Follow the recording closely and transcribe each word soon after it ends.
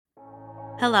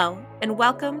Hello, and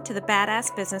welcome to the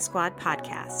Badass Business Squad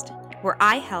podcast, where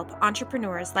I help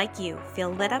entrepreneurs like you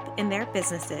feel lit up in their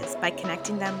businesses by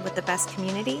connecting them with the best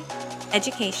community,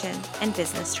 education, and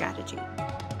business strategy.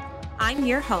 I'm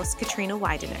your host, Katrina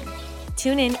Widener.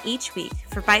 Tune in each week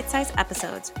for bite-sized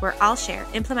episodes where I'll share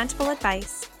implementable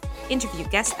advice, interview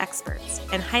guest experts,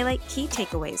 and highlight key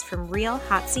takeaways from real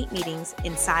hot seat meetings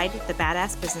inside the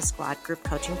Badass Business Squad group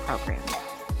coaching program.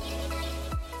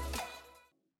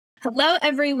 Hello,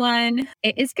 everyone.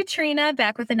 It is Katrina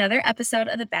back with another episode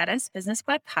of the Badass Business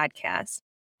Squad podcast.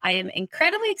 I am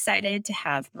incredibly excited to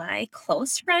have my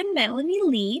close friend, Melanie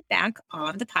Lee, back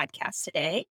on the podcast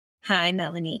today. Hi,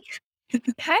 Melanie.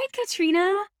 Hi,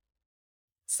 Katrina.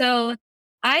 So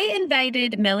I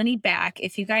invited Melanie back.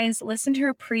 If you guys listened to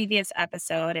her previous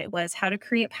episode, it was how to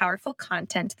create powerful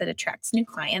content that attracts new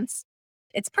clients.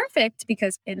 It's perfect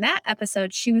because in that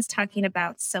episode, she was talking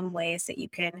about some ways that you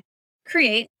can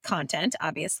create content,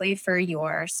 obviously, for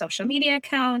your social media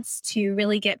accounts to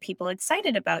really get people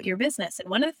excited about your business. And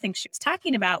one of the things she was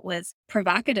talking about was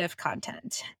provocative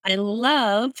content. I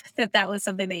love that that was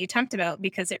something that you talked about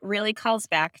because it really calls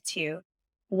back to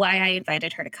why I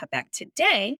invited her to come back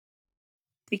today,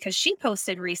 because she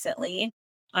posted recently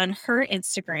on her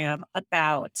Instagram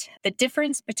about the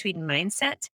difference between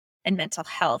mindset and mental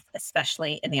health,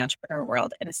 especially in the entrepreneur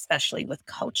world and especially with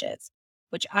coaches,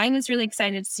 which I was really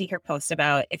excited to see her post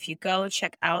about. If you go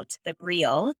check out the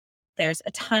reel, there's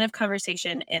a ton of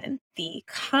conversation in the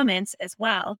comments as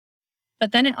well.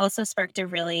 But then it also sparked a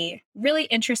really, really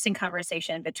interesting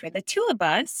conversation between the two of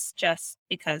us, just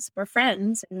because we're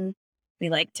friends and we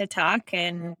like to talk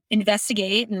and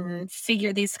investigate and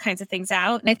figure these kinds of things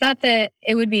out. And I thought that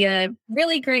it would be a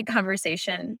really great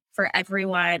conversation for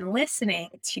everyone listening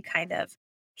to kind of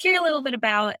hear a little bit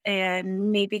about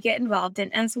and maybe get involved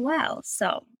in as well.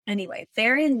 So anyway,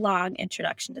 very long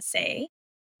introduction to say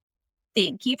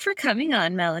thank you for coming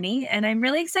on, Melanie. And I'm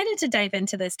really excited to dive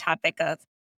into this topic of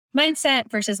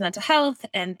mindset versus mental health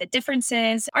and the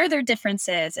differences. Are there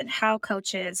differences and how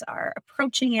coaches are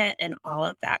approaching it and all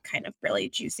of that kind of really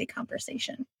juicy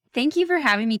conversation? Thank you for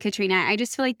having me, Katrina. I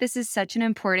just feel like this is such an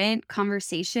important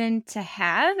conversation to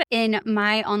have in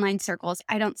my online circles.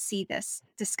 I don't see this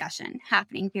discussion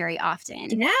happening very often.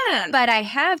 Yeah. But I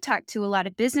have talked to a lot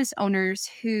of business owners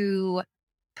who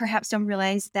perhaps don't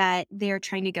realize that they're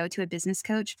trying to go to a business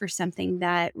coach for something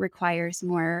that requires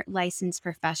more licensed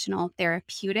professional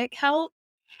therapeutic help.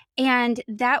 And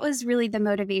that was really the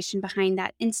motivation behind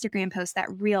that Instagram post,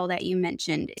 that reel that you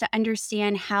mentioned, to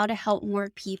understand how to help more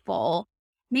people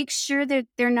make sure that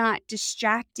they're not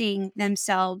distracting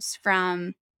themselves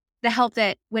from the help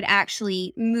that would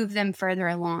actually move them further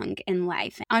along in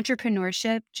life.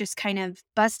 Entrepreneurship just kind of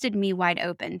busted me wide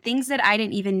open. Things that I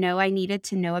didn't even know I needed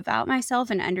to know about myself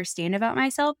and understand about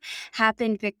myself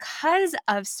happened because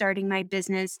of starting my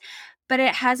business. But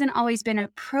it hasn't always been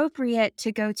appropriate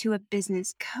to go to a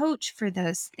business coach for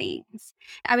those things.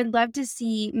 I would love to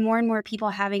see more and more people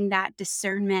having that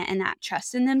discernment and that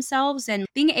trust in themselves and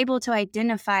being able to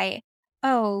identify,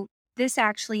 oh, this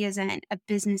actually isn't a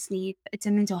business need, it's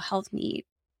a mental health need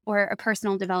or a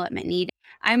personal development need.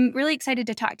 I'm really excited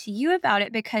to talk to you about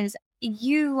it because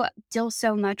you deal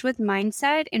so much with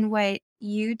mindset in what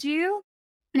you do.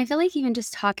 And I feel like even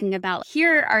just talking about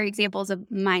here are examples of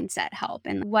mindset help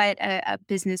and what a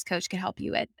business coach could help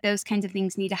you with. Those kinds of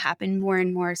things need to happen more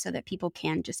and more so that people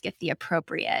can just get the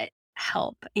appropriate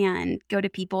help and go to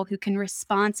people who can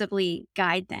responsibly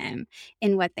guide them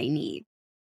in what they need.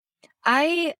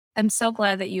 I am so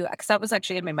glad that because that was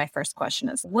actually going to be my first question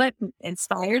is what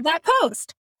inspired that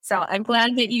post? So I'm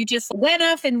glad that you just went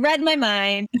off and read my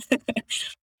mind.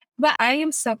 But I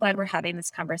am so glad we're having this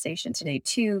conversation today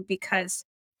too, because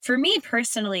for me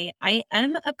personally, I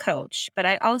am a coach, but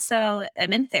I also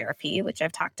am in therapy, which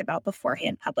I've talked about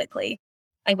beforehand publicly.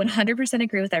 I 100%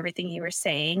 agree with everything you were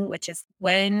saying, which is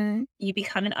when you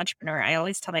become an entrepreneur, I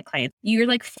always tell my clients, you're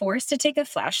like forced to take a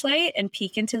flashlight and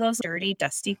peek into those dirty,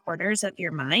 dusty corners of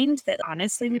your mind that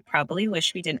honestly, we probably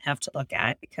wish we didn't have to look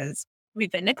at because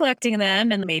we've been neglecting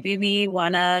them. And maybe we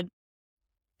want to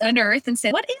unearth and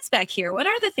say, what is back here? What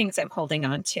are the things I'm holding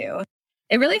on to?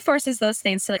 It really forces those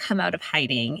things to come out of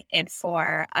hiding and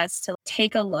for us to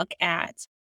take a look at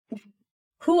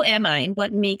who am I and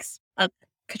what makes up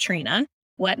Katrina,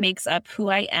 what makes up who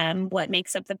I am, what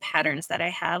makes up the patterns that I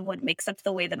have, what makes up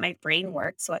the way that my brain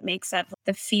works, what makes up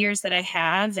the fears that I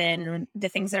have and the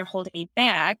things that are holding me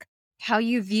back. How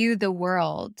you view the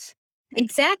world.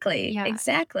 Exactly. Yeah.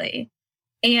 Exactly.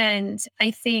 And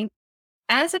I think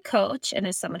as a coach and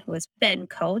as someone who has been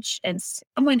coached and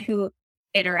someone who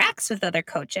interacts with other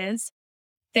coaches,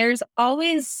 there's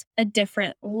always a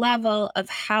different level of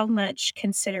how much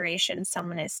consideration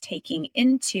someone is taking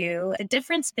into a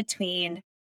difference between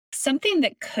something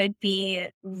that could be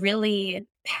really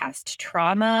past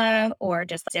trauma or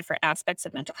just different aspects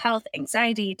of mental health,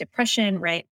 anxiety, depression,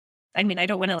 right? I mean, I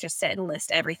don't want to just sit and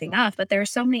list everything off, but there are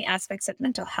so many aspects of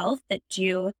mental health that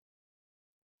do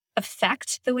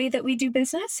affect the way that we do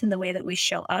business and the way that we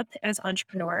show up as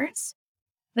entrepreneurs.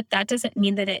 But that doesn't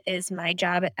mean that it is my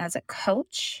job as a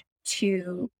coach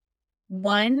to,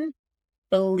 one,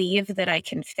 believe that I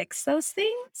can fix those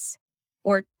things,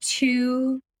 or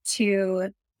two, to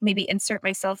maybe insert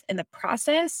myself in the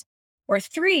process, or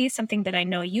three, something that I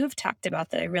know you've talked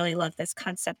about that I really love, this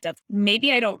concept of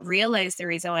maybe I don't realize the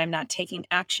reason why I'm not taking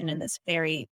action in this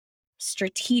very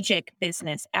strategic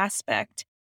business aspect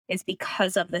is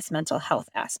because of this mental health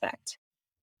aspect.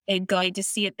 And going to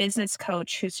see a business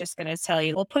coach who's just going to tell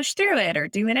you, well, push through it or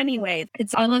do it anyway.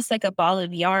 It's almost like a ball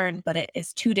of yarn, but it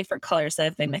is two different colors that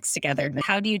have been mixed together.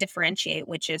 How do you differentiate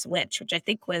which is which I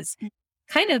think was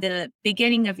kind of the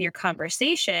beginning of your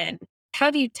conversation.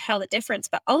 How do you tell the difference,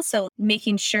 but also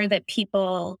making sure that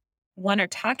people, one, are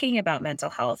talking about mental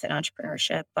health and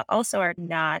entrepreneurship, but also are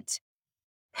not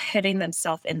putting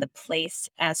themselves in the place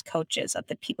as coaches of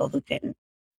the people who can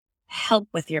help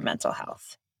with your mental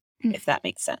health, if that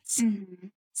makes sense. Mm-hmm.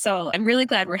 So I'm really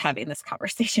glad we're having this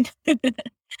conversation.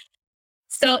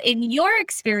 So in your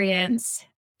experience,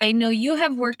 I know you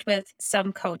have worked with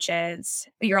some coaches.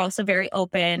 You're also very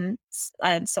open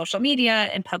on social media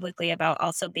and publicly about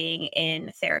also being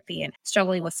in therapy and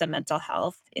struggling with some mental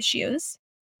health issues.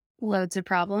 Loads of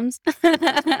problems.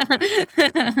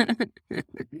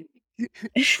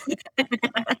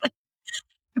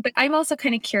 But I'm also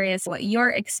kind of curious what your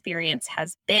experience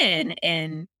has been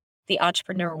in the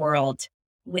entrepreneur world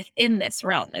within this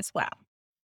realm as well.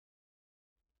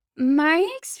 My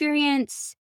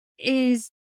experience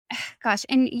is, gosh,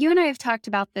 and you and I have talked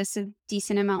about this a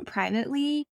decent amount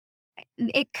privately.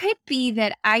 It could be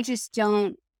that I just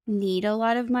don't need a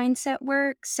lot of mindset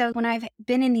work. So when I've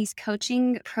been in these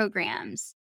coaching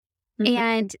programs, Mhm.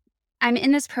 and I'm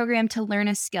in this program to learn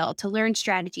a skill, to learn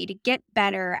strategy, to get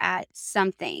better at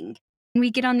something. We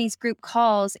get on these group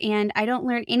calls, and I don't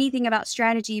learn anything about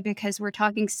strategy because we're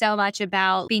talking so much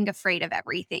about being afraid of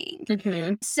everything.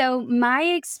 Mhm. So, my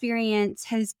experience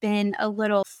has been a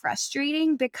little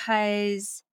frustrating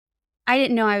because I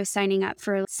didn't know I was signing up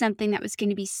for something that was going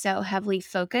to be so heavily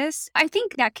focused. I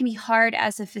think that can be hard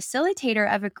as a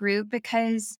facilitator of a group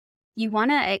because you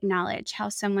want to acknowledge how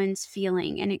someone's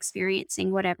feeling and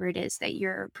experiencing whatever it is that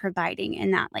you're providing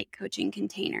in that like coaching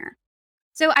container.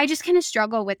 So I just kind of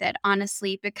struggle with it,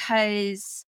 honestly,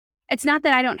 because it's not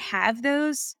that I don't have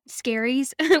those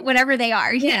scaries, whatever they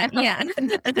are. Yeah, yeah.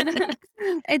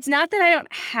 It's not that I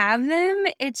don't have them.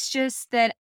 It's just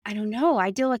that I don't know.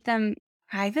 I deal with them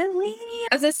privately.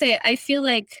 As I say, I feel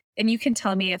like, and you can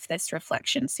tell me if this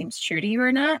reflection seems true to you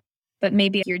or not, but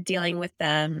maybe you're dealing with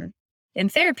them in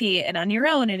therapy and on your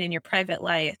own and in your private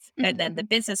life. And then the Mhm.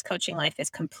 business coaching life is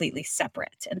completely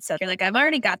separate. And so you're like, I've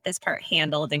already got this part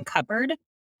handled and covered.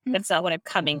 That's not what I'm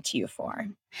coming to you for.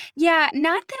 Yeah,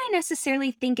 not that I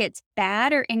necessarily think it's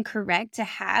bad or incorrect to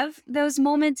have those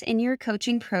moments in your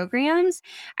coaching programs.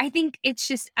 I think it's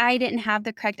just I didn't have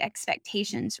the correct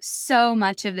expectations. So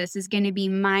much of this is going to be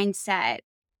mindset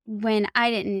when I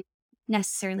didn't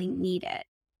necessarily need it.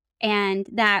 And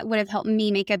that would have helped me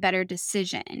make a better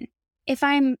decision. If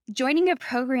I'm joining a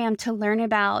program to learn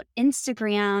about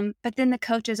Instagram, but then the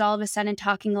coach is all of a sudden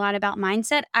talking a lot about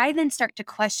mindset, I then start to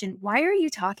question, why are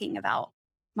you talking about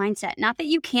mindset? Not that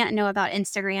you can't know about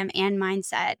Instagram and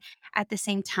mindset at the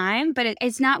same time, but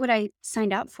it's not what I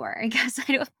signed up for. I guess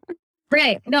I don't.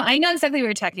 Right. No, I know exactly what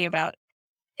you're talking about.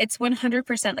 It's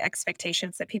 100% the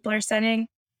expectations that people are setting.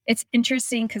 It's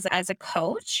interesting because as a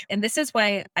coach, and this is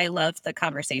why I love the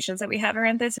conversations that we have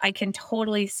around this, I can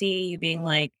totally see you being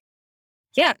like,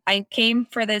 yeah, I came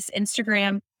for this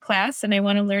Instagram class and I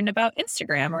want to learn about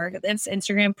Instagram or this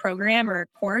Instagram program or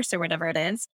course or whatever it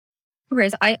is.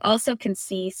 Whereas I also can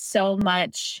see so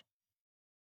much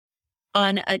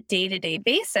on a day to day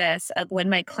basis of when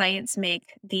my clients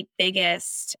make the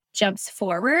biggest jumps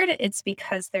forward, it's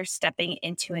because they're stepping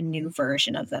into a new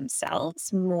version of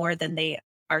themselves more than they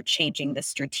are changing the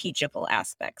strategical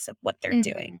aspects of what they're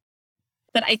doing. Mhm.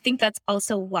 But I think that's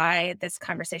also why this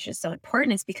conversation is so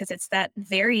important, is because it's that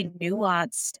very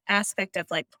nuanced aspect of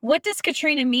like, what does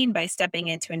Katrina mean by stepping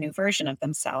into a new version of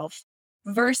themselves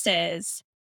versus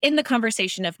in the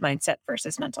conversation of mindset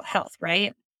versus mental health,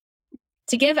 right?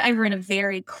 To give everyone a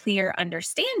very clear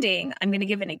understanding, I'm going to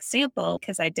give an example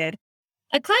because I did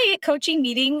a client coaching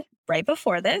meeting right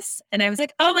before this. And I was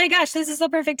like, oh my gosh, this is the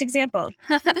perfect example.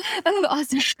 Oh,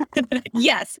 awesome.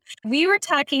 Yes. We were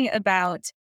talking about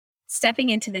stepping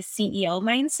into the CEO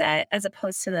mindset as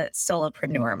opposed to the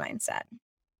solopreneur mindset,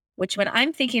 which when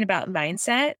I'm thinking about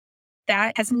mindset,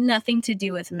 that has nothing to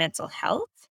do with mental health.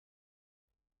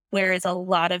 Whereas a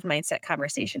lot of mindset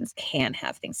conversations can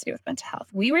have things to do with mental health.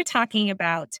 We were talking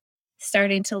about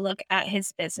starting to look at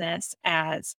his business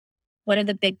as what are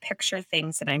the big picture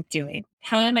things that I'm doing?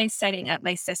 How am I setting up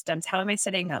my systems? How am I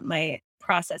setting up my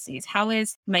processes? How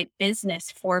is my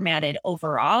business formatted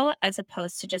overall, as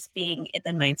opposed to just being in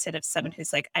the mindset of someone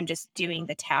who's like, I'm just doing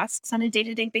the tasks on a day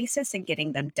to day basis and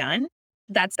getting them done?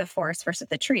 That's the forest versus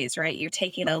the trees, right? You're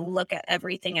taking a look at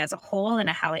everything as a whole and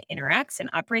how it interacts and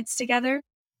operates together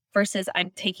versus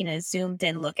I'm taking a zoomed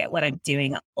in look at what I'm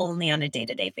doing only on a day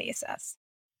to day basis.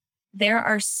 There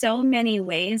are so many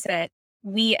ways that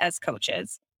we as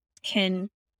coaches can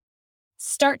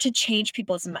start to change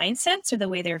people's mindsets or the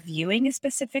way they're viewing a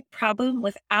specific problem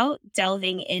without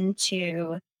delving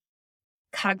into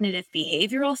cognitive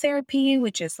behavioral therapy,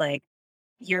 which is like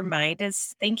your mind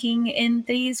is thinking in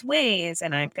these ways,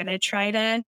 and I'm going to try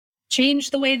to change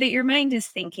the way that your mind is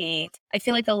thinking. I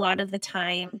feel like a lot of the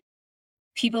time,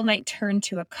 people might turn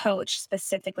to a coach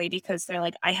specifically because they're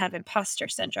like, I have imposter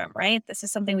syndrome, right? This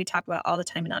is something we talk about all the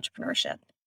time in entrepreneurship.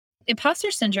 Imposter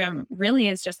syndrome really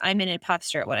is just, I'm an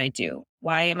imposter at what I do.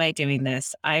 Why am I doing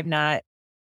this? I'm not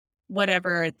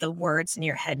whatever the words in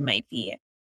your head might be.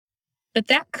 But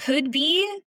that could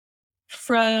be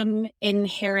from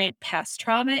inherent past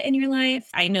trauma in your life.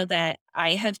 I know that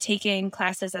I have taken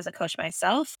classes as a coach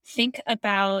myself. Think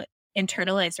about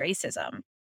internalized racism.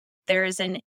 There is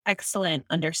an excellent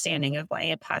understanding of why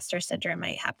imposter syndrome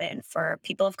might happen for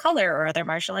people of color or other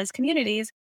marginalized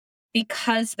communities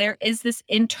because there is this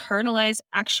internalized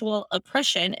actual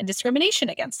oppression and discrimination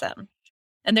against them.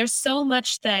 And there's so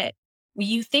much that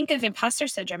you think of imposter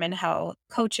syndrome and how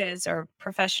coaches or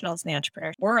professionals in the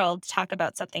entrepreneur world talk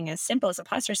about something as simple as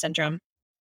imposter syndrome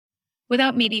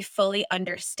without maybe fully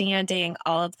understanding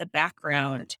all of the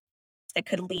background that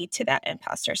could lead to that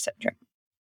imposter syndrome.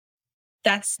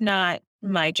 That's not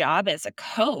my job as a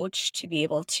coach to be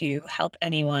able to help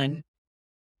anyone,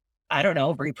 I don't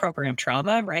know, reprogram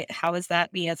trauma, right? How is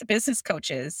that me as a business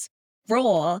coach's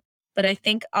role? But I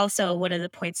think also one of the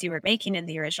points you were making in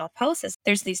the original post is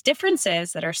there's these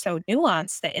differences that are so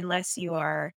nuanced that unless you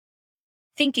are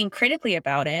thinking critically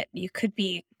about it, you could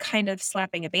be kind of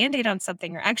slapping a band-aid on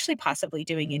something or actually possibly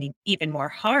doing any even more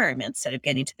harm instead of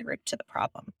getting to the root to the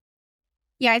problem.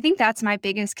 Yeah, I think that's my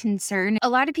biggest concern. A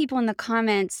lot of people in the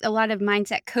comments, a lot of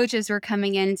mindset coaches were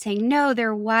coming in and saying, no,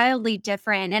 they're wildly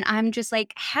different. And I'm just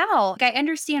like, how? Like, I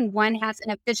understand one has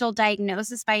an official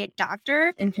diagnosis by a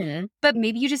doctor, Mm-hmm. but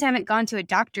maybe you just haven't gone to a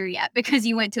doctor yet because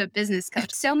you went to a business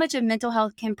coach. So much of mental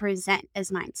health can present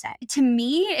as mindset. To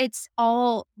me, it's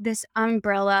all this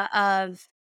umbrella of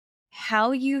how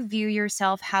you view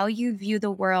yourself, how you view the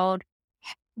world,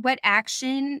 what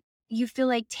action you feel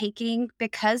like taking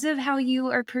because of how you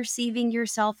are perceiving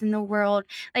yourself in the world.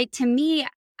 Like, to me,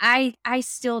 I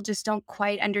still just don't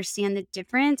quite understand the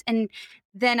difference, and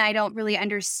then I don't really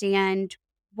understand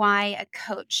why a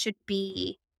coach should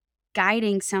be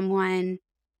guiding someone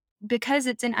because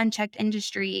it's an unchecked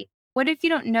industry. What if you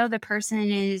don't know the person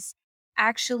is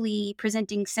actually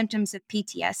presenting symptoms of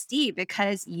PTSD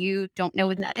because you don't know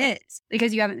what that is,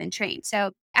 because you haven't been trained?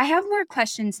 So I have more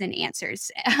questions than answers,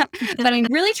 but I'm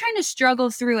really trying to struggle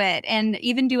through it and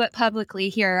even do it publicly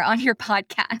here on your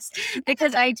podcast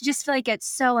because I just feel like it's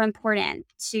so important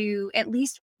to at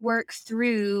least work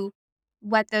through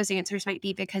what those answers might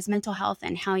be, because mental health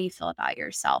and how you feel about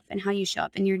yourself and how you show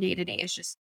up in your day to day is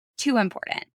just too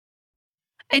important.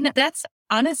 And that's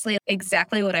honestly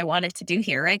exactly what I wanted to do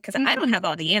here, right? Because I don't have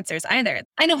all the answers either.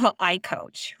 I know how I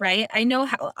coach, right? I know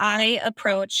how I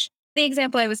approach the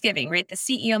example I was giving, right? The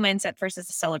CEO mindset versus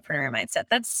the solopreneur mindset.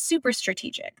 That's super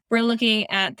strategic. We're looking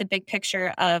at the big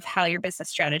picture of how your business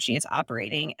strategy is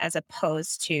operating as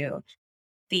opposed to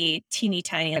the teeny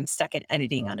tiny, I'm stuck at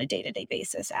editing on a day to day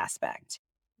basis aspect.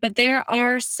 But there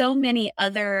are so many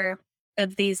other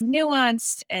of these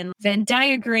nuanced and Venn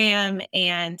diagram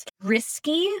and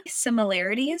risky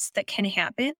similarities that can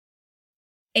happen.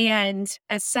 And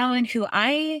as someone who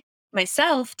I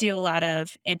myself do a lot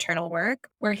of internal work,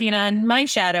 working on my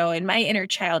shadow and my inner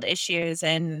child issues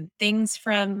and things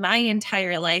from my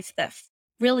entire life that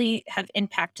really have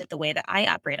impacted the way that I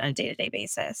operate on a day to day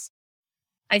basis.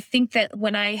 I think that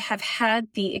when I have had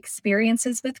the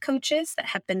experiences with coaches that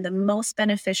have been the most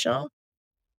beneficial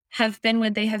have been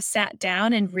when they have sat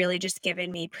down and really just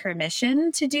given me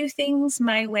permission to do things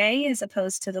my way as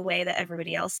opposed to the way that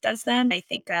everybody else does them. I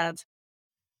think of,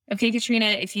 okay, Katrina,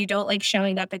 if you don't like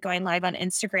showing up and going live on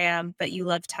Instagram, but you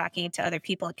love talking to other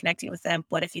people and connecting with them,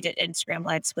 what if you did Instagram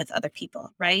lives with other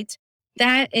people, right?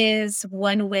 That is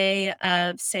one way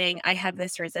of saying I have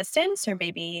this resistance or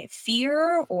maybe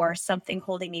fear or something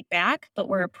holding me back, but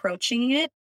we're approaching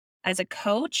it as a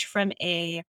coach from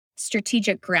a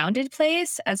strategic grounded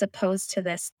place as opposed to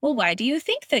this, well, why do you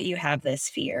think that you have this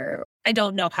fear? I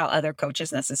don't know how other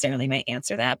coaches necessarily might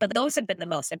answer that, but those have been the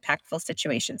most impactful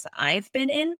situations that I've been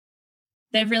in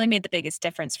that have really made the biggest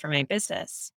difference for my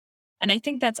business. And I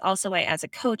think that's also why, as a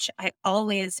coach, I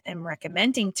always am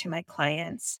recommending to my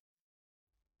clients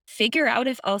figure out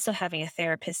if also having a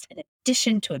therapist in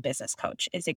addition to a business coach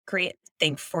is a great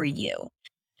thing for you.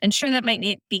 And sure, that might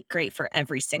not be great for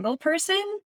every single person,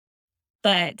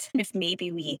 but if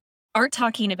maybe we are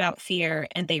talking about fear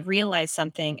and they realize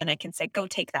something, and I can say, go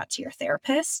take that to your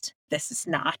therapist. This is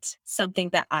not something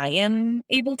that I am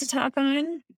able to talk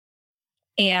on.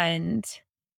 And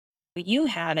you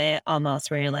had it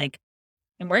almost where you're like,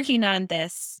 I'm working on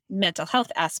this mental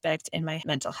health aspect in my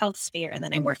mental health sphere, and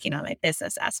then I'm working on my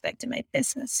business aspect in my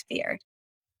business sphere.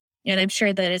 And I'm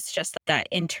sure that it's just that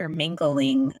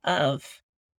intermingling of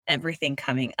everything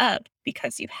coming up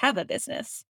because you have a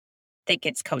business that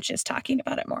gets coaches talking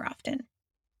about it more often.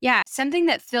 Yeah, something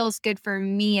that feels good for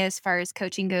me as far as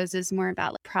coaching goes is more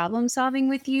about like, problem solving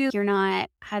with you. You're not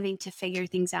having to figure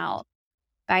things out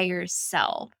by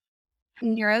yourself.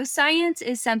 Neuroscience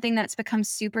is something that's become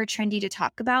super trendy to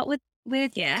talk about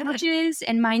with Yeah. coaches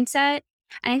and mindset.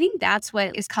 And I think that's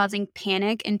what is causing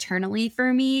panic internally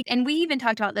for me. And we even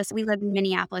talked about this. We live in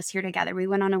Minneapolis here together. We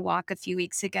went on a walk a few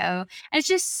weeks ago. And it's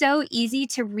just so easy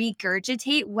to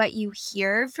regurgitate what you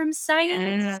hear from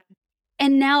science. Yeah.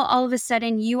 And now all of a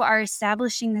sudden you are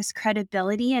establishing this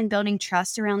credibility and building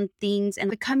trust around things and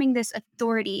becoming this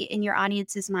authority in your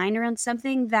audience's mind around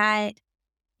something that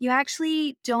you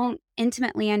actually don't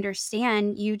intimately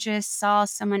understand. You just saw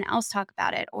someone else talk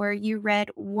about it, or you read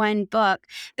one book,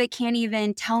 but can't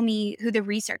even tell me who the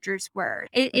researchers were.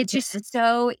 It's Mhm. just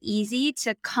so easy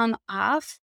to come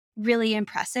off really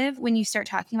impressive when you start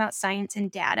talking about science and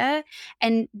data.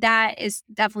 And that is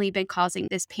definitely been causing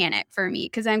this panic for me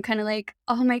because I'm kind of like,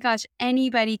 oh my gosh,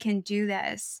 anybody can do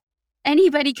this.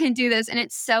 Anybody can do this, and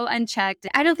it's so unchecked.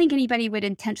 I don't think anybody would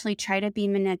intentionally try to be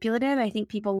manipulative. I think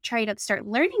people try to start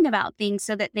learning about things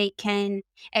so that they can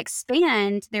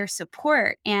expand their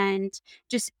support and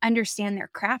just understand their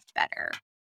craft better.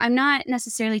 I'm not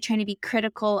necessarily trying to be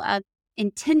critical of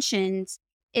intentions.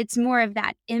 It's more of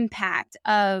that impact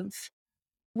of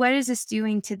what is this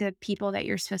doing to the people that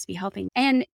you're supposed to be helping?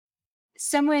 And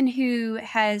someone who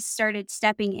has started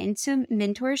stepping into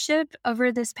mentorship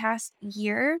over this past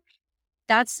year,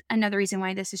 that's another reason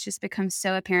why this has just become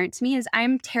so apparent to me is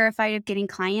I'm terrified of getting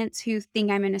clients who think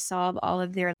I'm going to solve all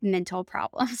of their mental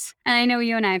problems. And I know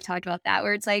you and I have talked about that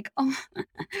where it's like, oh,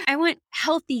 I want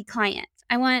healthy clients.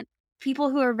 I want people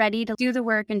who are ready to do the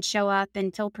work and show up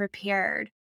and feel prepared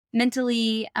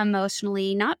mentally,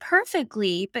 emotionally, not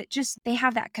perfectly, but just they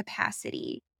have that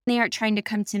capacity. They aren't trying to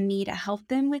come to me to help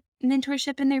them with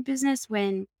mentorship in their business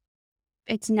when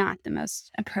it's not the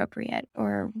most appropriate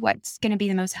or what's gonna be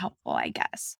the most helpful, I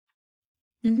guess.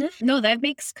 Mhm. No, that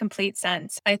makes complete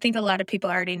sense. I think a lot of people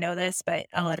already know this, but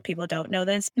a lot of people don't know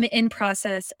this. I'm in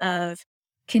process of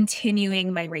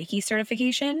continuing my Reiki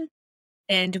certification.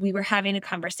 And we were having a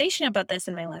conversation about this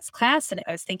in my last class. And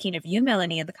I was thinking of you,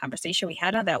 Melanie, and the conversation we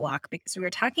had on that walk, because we were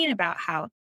talking about how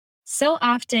so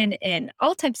often in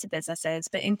all types of businesses,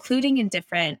 but including in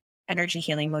different energy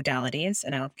healing modalities,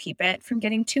 and I'll keep it from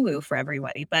getting too woo for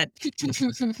everybody, but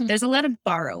there's a lot of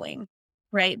borrowing,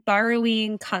 right?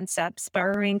 Borrowing concepts,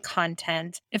 borrowing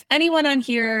content. If anyone on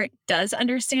here does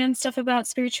understand stuff about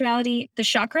spirituality, the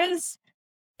chakras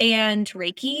and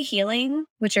Reiki healing,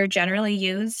 which are generally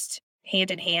used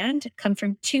hand in hand, come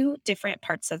from two different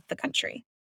parts of the country.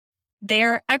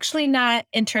 They're actually not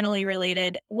internally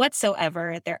related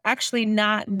whatsoever. They're actually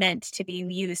not meant to be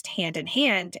used hand in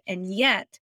hand. And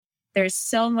yet, there's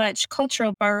so much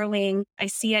cultural borrowing. I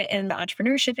see it in the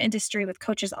entrepreneurship industry with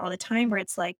coaches all the time where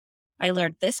it's like, I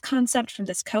learned this concept from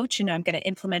this coach and I'm going to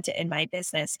implement it in my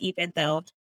business, even though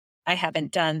I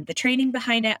haven't done the training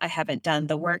behind it. I haven't done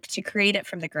the work to create it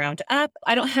from the ground up.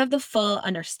 I don't have the full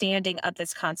understanding of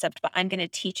this concept, but I'm going to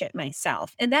teach it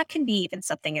myself. And that can be even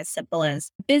something as simple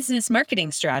as business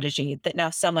marketing strategy that now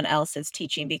someone else is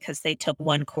teaching because they took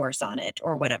one course on it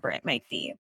or whatever it might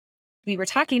be. we were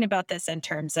talking about this in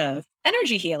terms of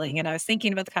energy healing. And I was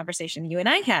thinking about the conversation you and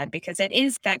I had, because it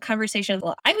is that conversation.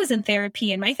 Well, I was in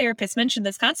therapy and my therapist mentioned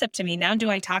this concept to me. Now, do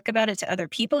I talk about it to other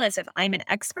people as if I'm an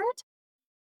expert?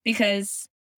 Because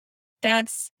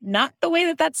that's not the way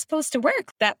that that's supposed to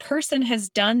work. That person has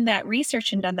done that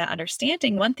research and done that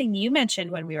understanding. One thing you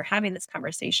mentioned when we were having this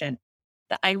conversation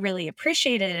that I really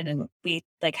appreciated, and we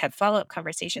like had follow-up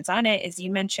conversations on it, is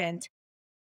you mentioned,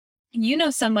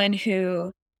 someone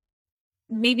who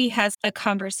maybe has a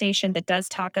conversation that does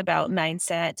talk about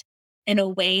mindset in a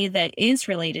way that is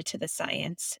related to the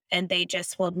science, and they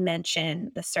just will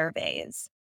mention the surveys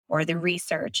or the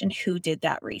research and who did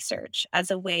that research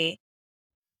as a way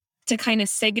to kind of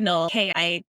signal, hey,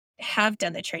 I have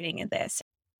done the training in this.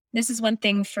 This is one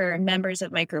thing for members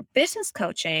of my group business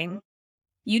coaching.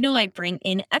 I bring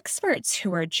in experts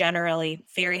who are generally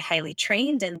very highly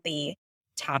trained in the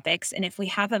topics. And if we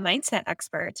have a mindset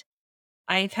expert,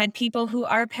 I've had people who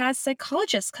are past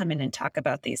psychologists come in and talk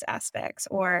about these aspects,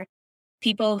 or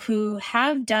people who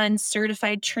have done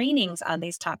certified trainings on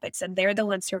these topics. And they're the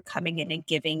ones who are coming in and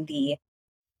giving the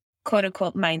quote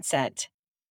unquote mindset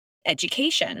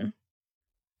education.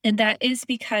 And that is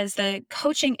because the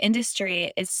coaching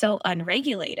industry is so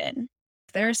unregulated.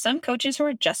 There are some coaches who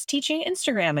are just teaching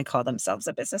Instagram and call themselves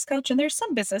a business coach. And there's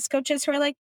some business coaches who are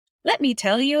like, let me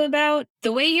tell you about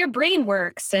the way your brain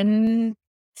works and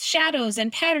shadows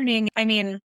and patterning. I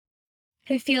mean,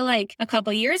 I feel like a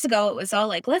couple of years ago, it was all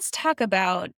like, let's talk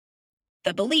about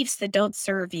the beliefs that don't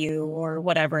serve you or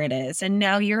whatever it is. And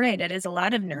now you're right. It is a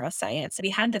lot of neuroscience.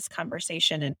 We had this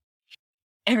conversation and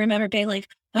I remember being like,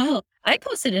 oh, I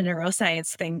posted a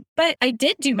neuroscience thing, but I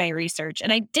did do my research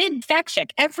and I did fact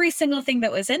check every single thing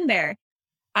that was in there.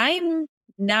 I'm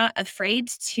not afraid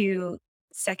to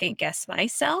second guess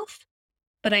myself,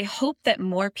 but I hope that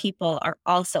more people are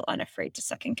also unafraid to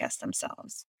second guess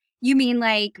themselves. You mean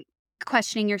like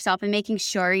questioning yourself and making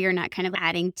sure you're not kind of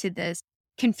adding to this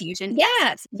confusion?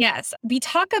 Yes. Yes. We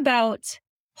talk about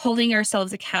holding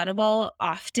ourselves accountable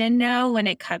often now when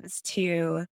it comes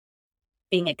to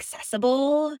being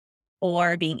accessible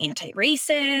or being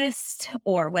anti-racist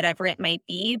or whatever it might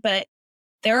be. But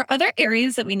there are other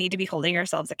areas that we need to be holding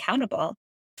ourselves accountable.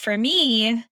 For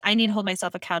me, I need to hold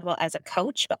myself accountable as a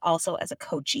coach, but also as a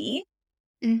coachee.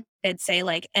 Mm. I'd say,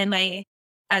 like, am I,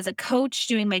 as a coach,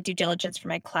 doing my due diligence for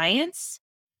my clients?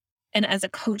 And as a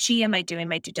coachee, am I doing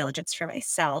my due diligence for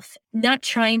myself? Not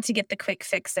trying to get the quick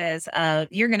fixes of,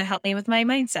 you're going to help me with my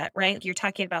mindset, right? You're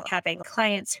talking about having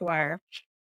clients who are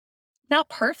not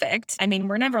perfect. I mean,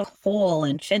 we're never whole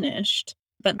and finished,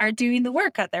 but are doing the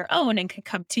work on their own and can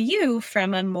come to you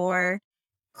from a more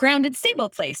grounded, stable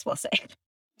place, we'll say.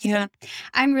 Yeah.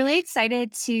 I'm really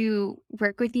excited to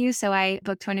work with you. So I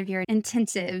booked one of your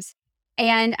intensives.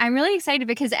 And I'm really excited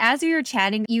because as we were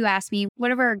chatting, you asked me,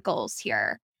 what are our goals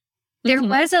here? There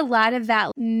was a lot of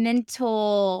that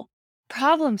mental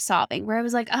problem solving where I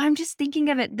was like, oh, I'm just thinking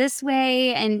of it this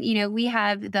way. And, we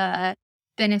have the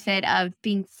benefit of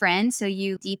being friends. So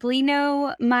you deeply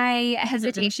know my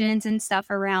hesitations and stuff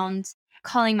around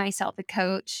calling myself a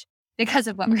coach because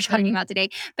of what we're talking about today.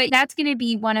 But that's going to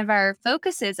be one of our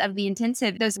focuses of the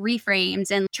intensive, those reframes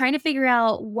and trying to figure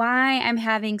out why I'm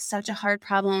having such a hard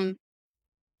problem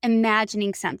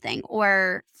imagining something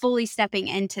or fully stepping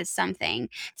into something.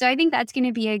 So I think that's going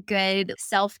to be a good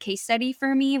self case study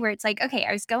for me where it's like, okay,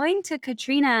 I was going to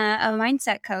Katrina, a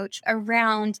mindset coach,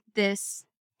 around this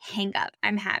hang up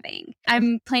I'm having.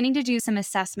 I'm planning to do some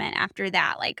assessment after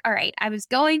that. Like, all right, I was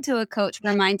going to a coach for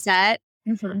mindset.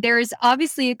 There's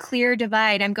obviously a clear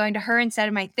divide. I'm going to her instead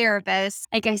of my therapist.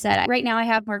 Like I said, right now I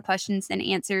have more questions than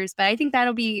answers, but I think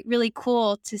that'll be really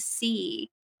cool to see.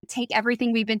 Take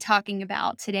everything we've been talking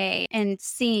about today and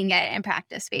seeing it in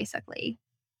practice, basically.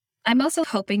 I'm also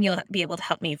hoping you'll be able to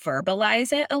help me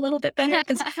verbalize it a little bit better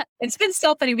because it's been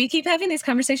so funny. We keep having these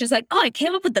conversations like, oh, I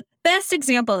came up with the best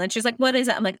example. And she's like, what is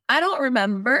that? I'm like, I don't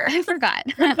remember. I forgot.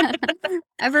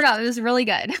 I forgot. It was really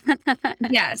good.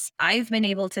 Yes. I've been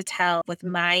able to tell with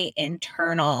my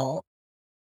internal,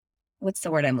 what's the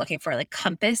word I'm looking for? Like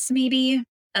compass, maybe,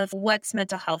 of what's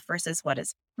mental health versus what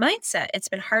is mindset. It's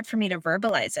been hard for me to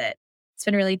verbalize it. It's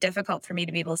been really difficult for me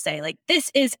to be able to say, like,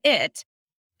 this is it.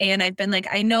 And I've been like,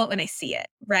 I know it when I see it,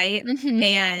 right?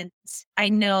 And I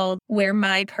know where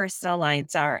my personal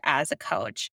lines are as a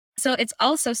coach. So it's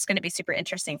also going to be super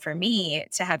interesting for me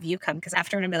to have you come because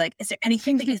after I'm going to be like, is there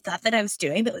anything that you thought that I was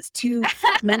doing that was too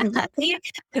mental healthy?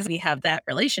 Because we have that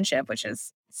relationship, which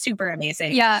is super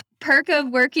amazing. Yeah. Perk of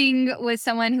working with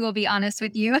someone who will be honest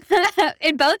with you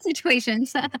in both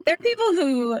situations. There are people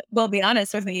who will be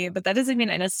honest with me, but that doesn't mean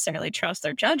I necessarily trust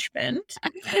their judgment.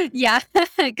 Yeah.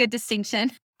 Good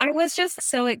distinction. I was just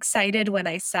so excited when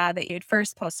I saw that you'd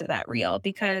first posted that reel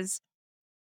because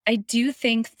I do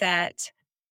think that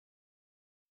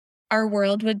our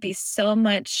world would be so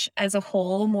much as a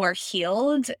whole more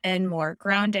healed and more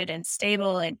grounded and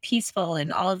stable and peaceful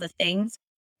and all of the things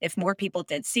if more people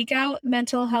did seek out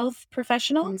mental health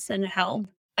professionals and help.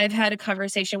 I've had a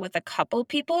conversation with a couple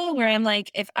people where I'm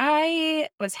like, if I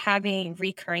was having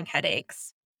recurring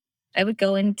headaches, I would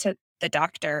go into the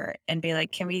doctor and be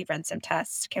like, can we run some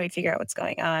tests? Can we figure out what's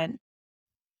going on?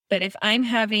 But if I'm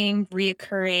having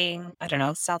reoccurring, I don't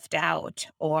know, self doubt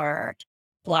or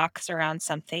blocks around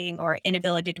something or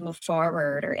inability to move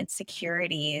forward or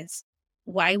insecurities,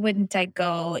 why wouldn't I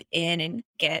go in and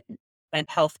get a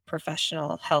health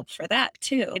professional help for that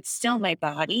too? It's still my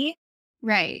body.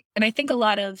 Right. And I think a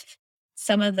lot of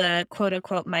some of the quote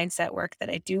unquote mindset work that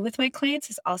I do with my clients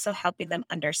is also helping them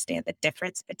understand the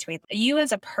difference between you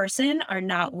as a person are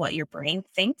not what your brain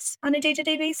thinks on a day to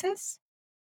day basis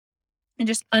and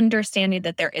just understanding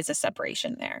that there is a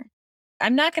separation there.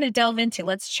 I'm not going to delve into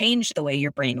let's change the way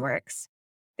your brain works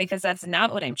because that's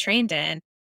not what I'm trained in.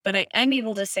 But I am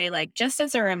able to say, like, just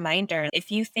as a reminder,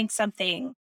 if you think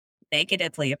something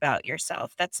negatively about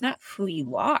yourself, that's not who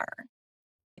you are.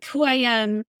 Who I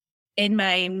am in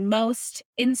my most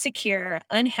insecure,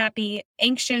 unhappy,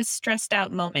 anxious, stressed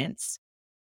out moments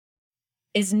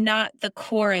is not the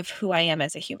core of who I am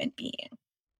as a human being.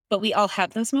 But we all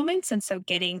have those moments. And so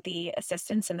getting the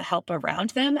assistance and the help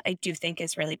around them, I do think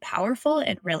is really powerful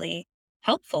and really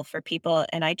helpful for people.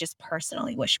 And I just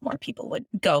personally wish more people would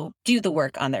go do the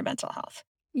work on their mental health.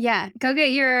 Yeah, go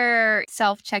get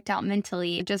yourself checked out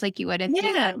mentally, just like you would if you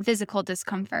Yeah. had physical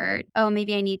discomfort. Oh,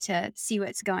 maybe I need to see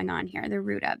what's going on here, the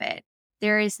root of it.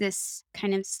 There is this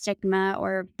kind of stigma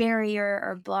or barrier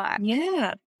or block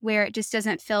Yeah. where it just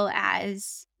doesn't feel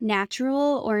as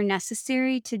natural or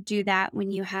necessary to do that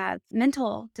when you have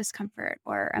mental discomfort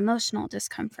or emotional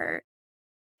discomfort.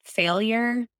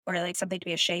 Failure or like something to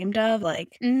be ashamed of.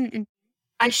 Like, Mm-mm.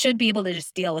 I should be able to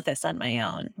just deal with this on my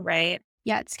own. Right.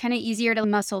 Yeah, it's kind of easier to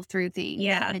muscle through things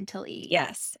Yeah. mentally.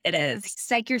 Yes, it is.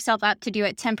 Psych yourself up to do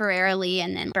it temporarily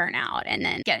and then burn out and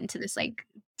then get into this like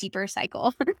deeper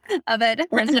cycle of it.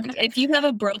 Whereas if you have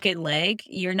a broken leg,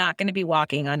 you're not going to be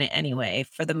walking on it anyway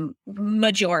for the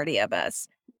majority of us.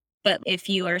 But if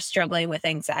you are struggling with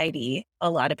anxiety,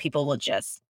 a lot of people will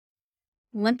just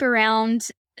Limp around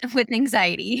with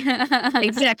anxiety.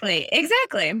 exactly,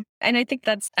 exactly. And I think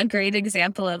that's a great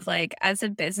example of like, as a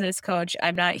business coach,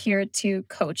 I'm not here to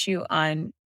coach you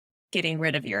on getting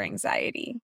rid of your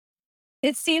anxiety.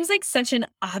 It seems like such an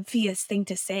obvious thing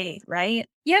to say, right?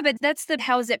 Yeah, but that's the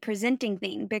how's it presenting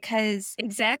thing because you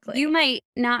Exactly. might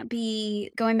not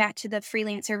be going back to the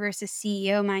freelancer versus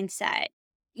CEO mindset.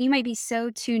 You might be so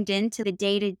tuned into the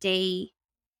day to day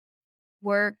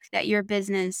work that your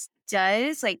business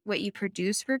does, like what you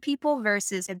produce for people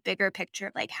versus a bigger picture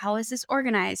of like, how is this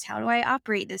organized? How do I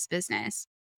operate this business?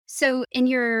 So, in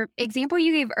your example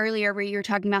you gave earlier, where you were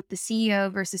talking about the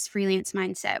CEO versus freelance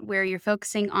mindset, where you're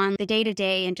focusing on the day to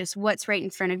day and just what's right in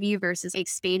front of you versus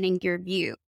expanding your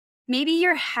view, maybe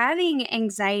you're having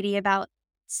anxiety about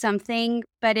something,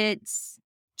 but it's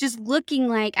just looking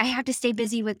like I have to stay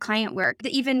busy with client work.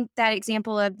 Even that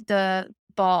example of the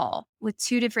ball with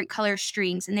two different color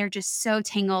strings and they're just so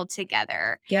tangled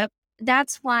together. Yep.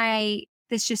 That's why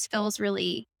this just feels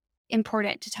really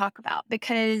important to talk about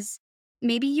because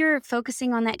maybe you're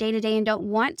focusing on that day to day and don't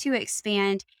want to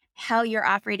expand how you're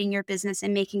operating your business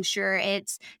and making sure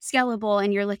it's scalable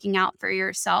and you're looking out for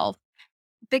yourself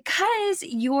because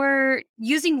you're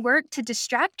using work to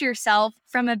distract yourself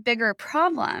from a bigger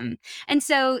problem. And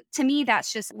so to me,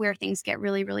 that's just where things get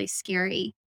really, really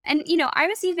scary. And, I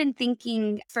was even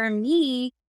thinking for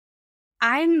me,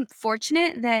 I'm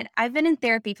fortunate that I've been in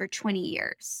therapy for 20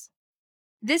 years.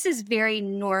 This is very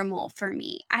normal for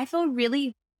me. I feel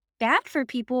really bad for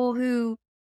people who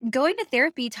going to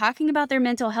therapy, talking about their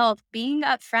mental health, being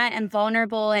upfront and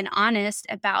vulnerable and honest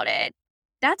about it.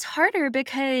 That's harder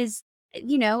because,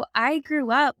 I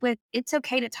grew up with it's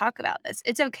okay to talk about this.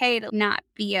 It's okay to not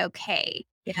be okay.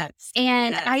 Yes.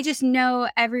 And I Yes. just know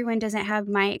everyone doesn't have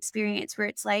my experience where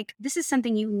it's like, this is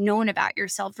something you've known about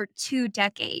yourself for 2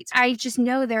 decades. I just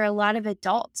know there are a lot of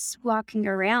adults walking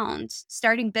around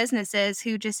starting businesses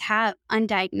who just have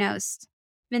undiagnosed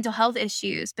mental health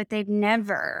issues, but they've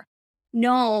never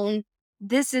known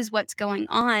this is what's going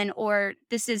on, or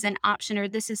this is an option, or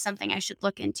this is something I should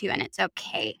look into, and it's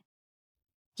okay.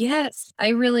 Yes. I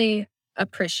really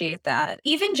appreciate that.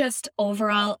 Even just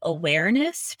overall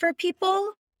awareness for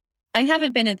people. I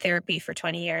haven't been in therapy for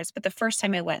 20 years, but the first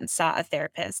time I went and saw a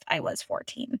therapist, I was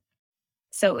 14.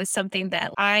 So it was something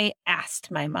that I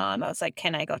asked my mom. I was like,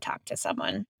 can I go talk to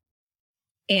someone?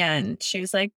 And she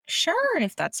was like, sure,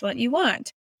 if that's what you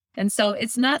want. And so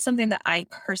it's not something that I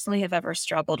personally have ever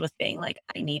struggled with being like,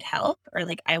 I need help or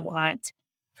like, I want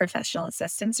professional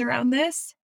assistance around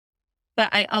this. But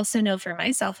I also know for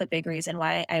myself, a big reason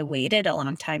why I waited a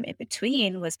long time in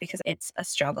between was because it's a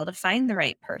struggle to find the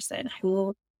right person.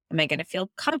 Who am I going to feel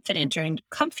confident and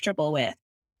comfortable with?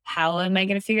 How am I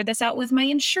going to figure this out with my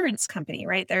insurance company?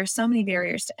 Right. There are so many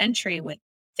barriers to entry with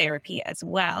therapy as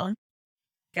well.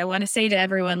 I want to say to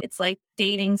everyone, it's like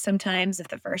dating sometimes. If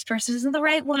the first person isn't the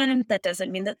right one, that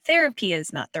doesn't mean that therapy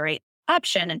is not the right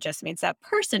option. It just means that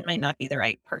person might not be the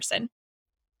right person.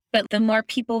 But the more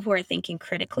people who are thinking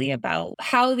critically about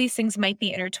how these things might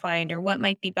be intertwined or what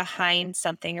might be behind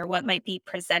something or what might be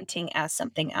presenting as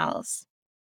something else,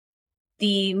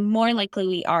 the more likely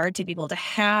we are to be able to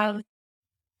have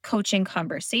coaching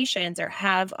conversations or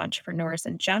have entrepreneurs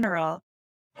in general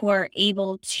who are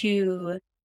able to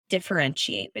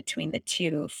differentiate between the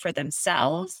two for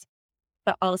themselves,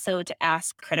 but also to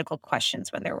ask critical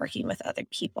questions when they're working with other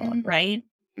people, Mhm. right?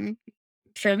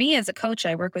 For me as a coach,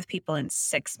 I work with people in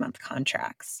 6-month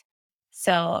contracts.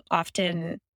 So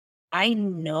often I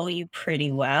know you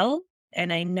pretty well,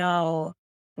 and I know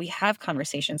we have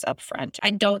conversations up front.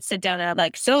 I don't sit down and I'm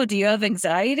like, so do you have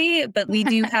anxiety? But we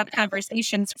do have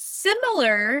conversations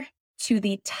similar to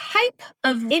the type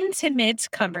of intimate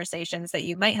conversations that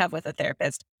you might have with a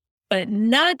therapist, but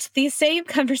not the same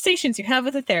conversations you have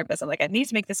with a therapist. I'm like, I need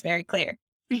to make this very clear.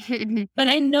 But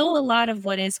I know a lot of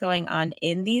what is going on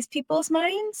in these people's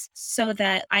minds so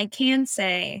that I can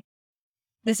say,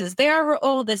 this is their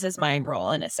role, this is my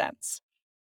role in a sense.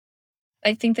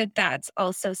 I think that that's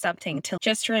also something to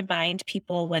just remind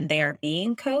people when they are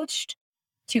being coached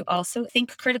to also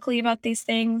think critically about these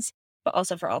things, but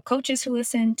also for all coaches who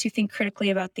listen to think critically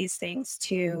about these things,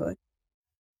 to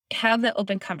have the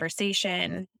open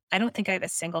conversation. I don't think I have a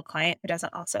single client who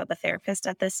doesn't also have a therapist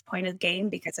at this point of the game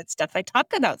because it's stuff I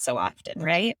talk about so often,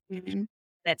 right? Mhm.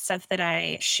 That's stuff that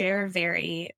I share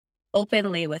very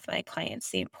openly with my clients,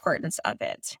 the importance of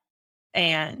it.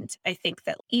 And I think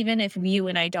that even if you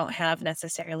and I don't have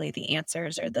necessarily the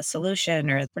answers or the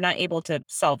solution, or we're not able to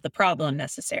solve the problem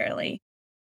necessarily,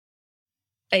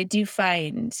 I do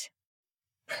find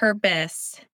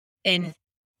purpose in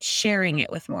sharing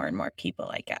it with more and more people,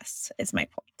 I guess, is my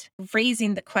point.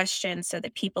 Raising the question so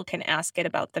that people can ask it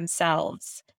about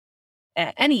themselves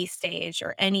at any stage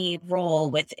or any role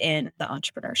within the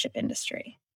entrepreneurship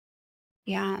industry.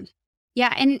 Yeah.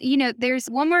 Yeah. And, there's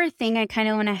one more thing I kind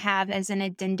of want to have as an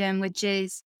addendum, which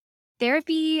is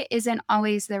therapy isn't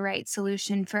always the right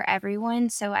solution for everyone.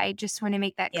 So I just want to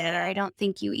make that clear. Yeah. I don't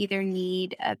think you either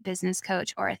need a business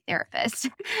coach or a therapist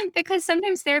because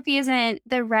sometimes therapy isn't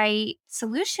the right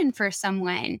solution for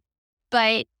someone.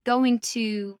 But going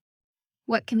to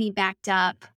what can be backed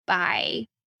up by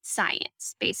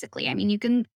science, basically. I mean, you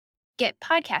can get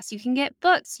podcasts, you can get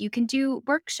books, you can do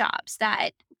workshops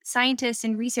that scientists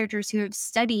and researchers who have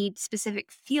studied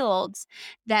specific fields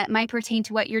that might pertain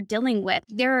to what you're dealing with.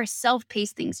 There are self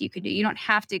paced things you could do. You don't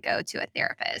have to go to a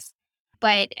therapist.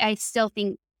 But I still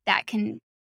think that can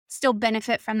still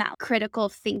benefit from that critical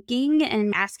thinking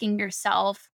and asking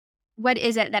yourself, what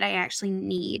is it that I actually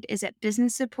need? Is it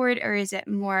business support or is it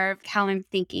more of how I'm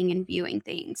thinking and viewing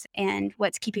things and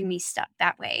what's keeping me stuck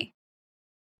that way?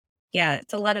 Yeah.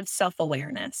 It's a lot of self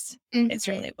awareness, is Mhm,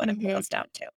 really what it mhm. boils down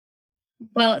to.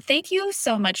 Well, thank you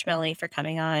so much, Melanie, for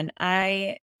coming on.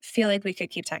 I feel like we could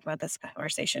keep talking about this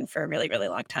conversation for a really, really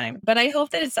long time. But I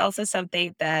hope that it's also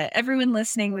something that everyone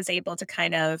listening was able to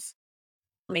kind of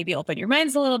maybe open your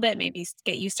minds a little bit, maybe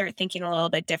get you start thinking a little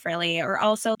bit differently, or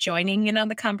also joining in on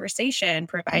the conversation,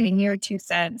 providing your 2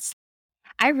 cents.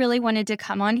 I really wanted to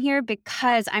come on here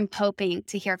because I'm hoping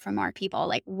to hear from more people.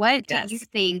 Like, what do you Yes.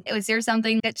 think? Was there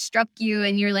something that struck you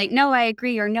and you're like, no, I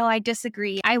agree or no, I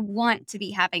disagree? I want to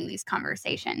be having these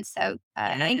conversations. So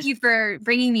thank Yes. you for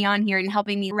bringing me on here and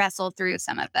helping me wrestle through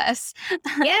some of this.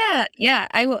 Yeah, yeah.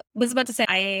 Was about to say,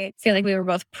 I feel like we were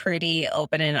both pretty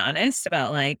open and honest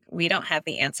about like, we don't have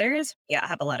the answers. Yeah, I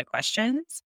have a lot of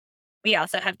questions. We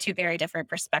also have two very different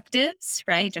perspectives,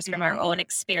 right? Just from our Mhm. own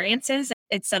experiences.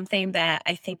 It's something that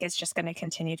I think is just going to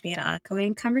continue to be an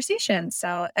ongoing conversation.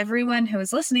 So, everyone who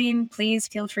is listening, please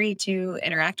feel free to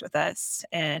interact with us,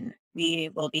 and we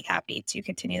will be happy to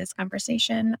continue this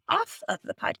conversation off of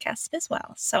the podcast as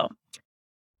well. So,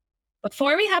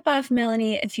 before we hop off,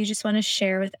 Melanie, if you just want to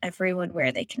share with everyone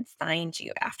where they can find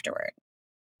you afterward.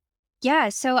 Yeah,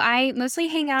 so I mostly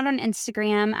hang out on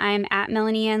Instagram. I'm at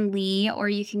Melanie Ann Lee, or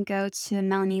you can go to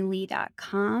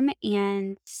melanielee.com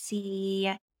and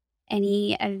see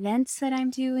any events that I'm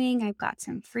doing. I've got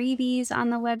some freebies on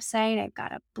the website. I've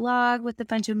got a blog with a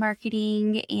bunch of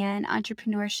marketing and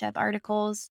entrepreneurship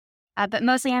articles. But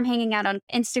mostly I'm hanging out on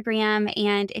Instagram.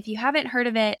 And if you haven't heard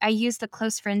of it, I use the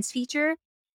close friends feature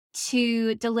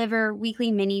to deliver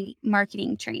weekly mini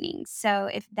marketing trainings. So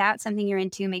if that's something you're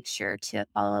into, make sure to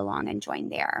follow along and join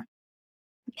there.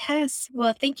 Yes.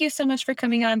 Well, thank you so much for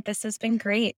coming on. This has been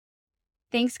great.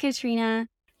 Thanks, Katrina.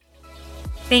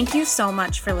 Thank you so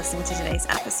much for listening to today's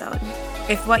episode.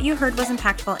 If what you heard was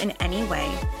impactful in any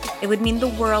way, it would mean the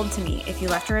world to me if you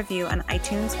left a review on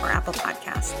iTunes or Apple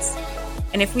Podcasts.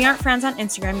 And if we aren't friends on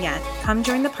Instagram yet, come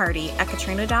join the party at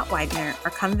katrina.widener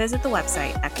or come visit the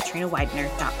website at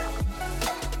katrinawidener.com.